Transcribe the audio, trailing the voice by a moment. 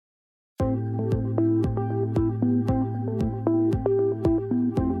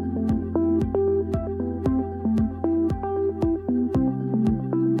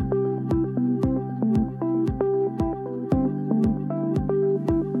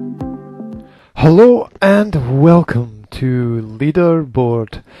Hello and welcome to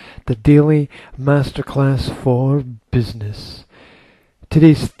Leaderboard, the daily masterclass for business.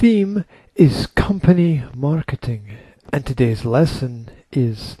 Today's theme is company marketing, and today's lesson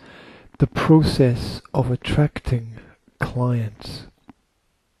is the process of attracting clients.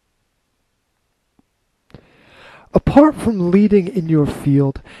 Apart from leading in your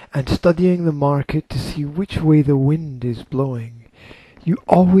field and studying the market to see which way the wind is blowing, you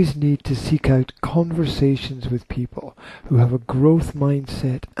always need to seek out conversations with people who have a growth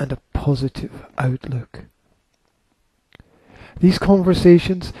mindset and a positive outlook. These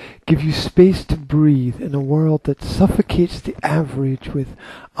conversations give you space to breathe in a world that suffocates the average with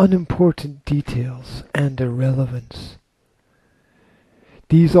unimportant details and irrelevance.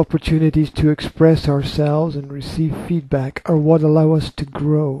 These opportunities to express ourselves and receive feedback are what allow us to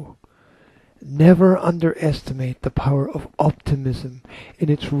grow. Never underestimate the power of optimism in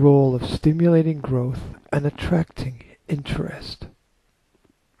its role of stimulating growth and attracting interest.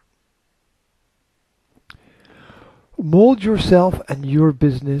 Mold yourself and your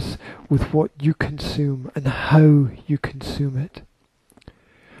business with what you consume and how you consume it.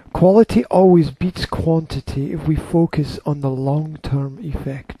 Quality always beats quantity if we focus on the long-term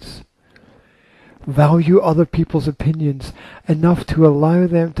effects. Value other people's opinions enough to allow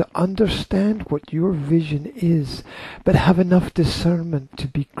them to understand what your vision is, but have enough discernment to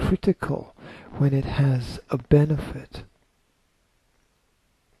be critical when it has a benefit.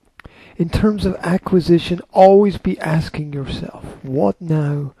 In terms of acquisition, always be asking yourself, what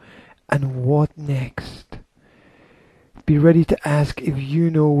now and what next? Be ready to ask if you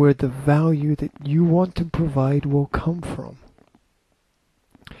know where the value that you want to provide will come from.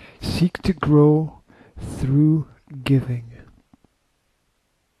 Seek to grow through giving.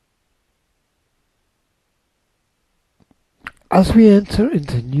 As we enter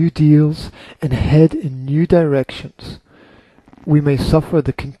into new deals and head in new directions, we may suffer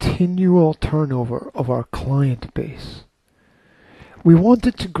the continual turnover of our client base. We want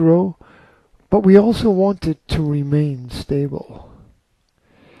it to grow, but we also want it to remain stable.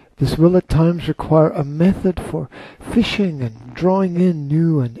 This will at times require a method for fishing and drawing in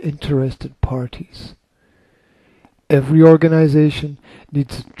new and interested parties. Every organization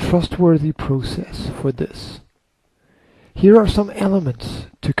needs a trustworthy process for this. Here are some elements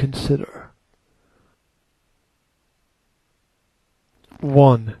to consider.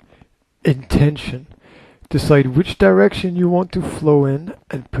 1. Intention. Decide which direction you want to flow in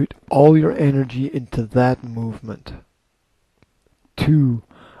and put all your energy into that movement. 2.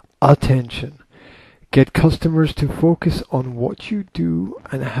 Attention. Get customers to focus on what you do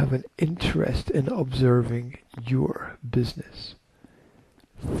and have an interest in observing your business.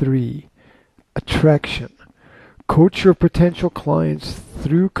 3. Attraction. Coach your potential clients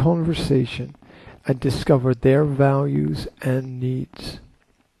through conversation and discover their values and needs.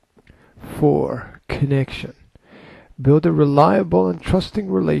 4. Connection. Build a reliable and trusting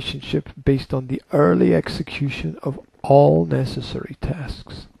relationship based on the early execution of all necessary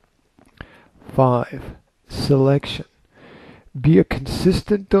tasks. 5. Selection. Be a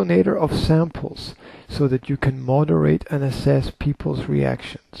consistent donator of samples so that you can moderate and assess people's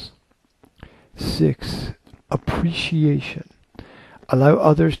reactions. 6. Appreciation. Allow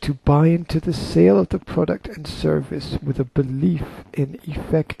others to buy into the sale of the product and service with a belief in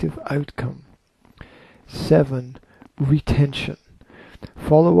effective outcome. 7. Retention.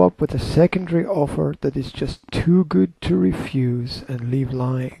 Follow up with a secondary offer that is just too good to refuse and leave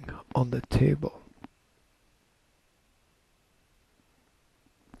lying on the table.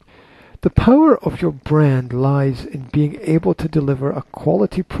 The power of your brand lies in being able to deliver a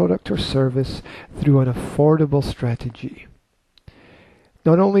quality product or service through an affordable strategy.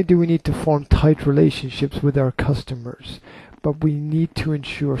 Not only do we need to form tight relationships with our customers, but we need to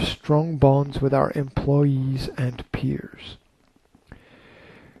ensure strong bonds with our employees and peers.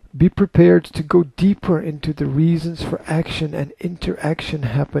 Be prepared to go deeper into the reasons for action and interaction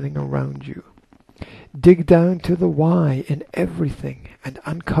happening around you. Dig down to the why in everything and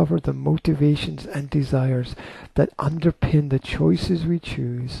uncover the motivations and desires that underpin the choices we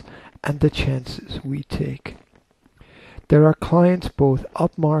choose and the chances we take. There are clients both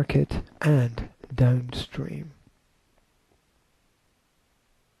upmarket and downstream.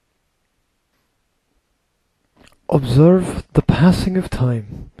 Observe the passing of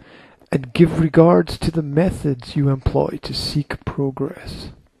time and give regards to the methods you employ to seek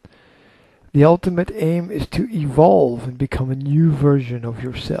progress. The ultimate aim is to evolve and become a new version of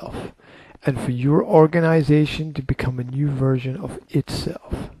yourself, and for your organization to become a new version of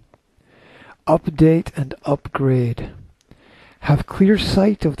itself. Update and upgrade. Have clear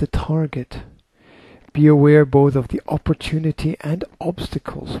sight of the target. Be aware both of the opportunity and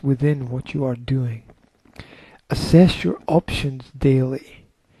obstacles within what you are doing. Assess your options daily.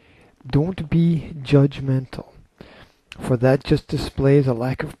 Don't be judgmental, for that just displays a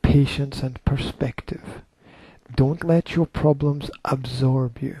lack of patience and perspective. Don't let your problems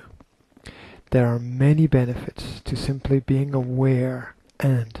absorb you. There are many benefits to simply being aware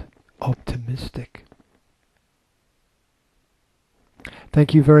and optimistic.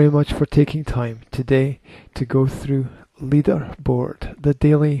 Thank you very much for taking time today to go through Leaderboard, the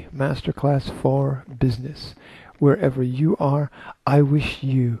daily masterclass for business. Wherever you are, I wish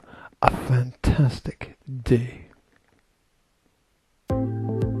you a fantastic day.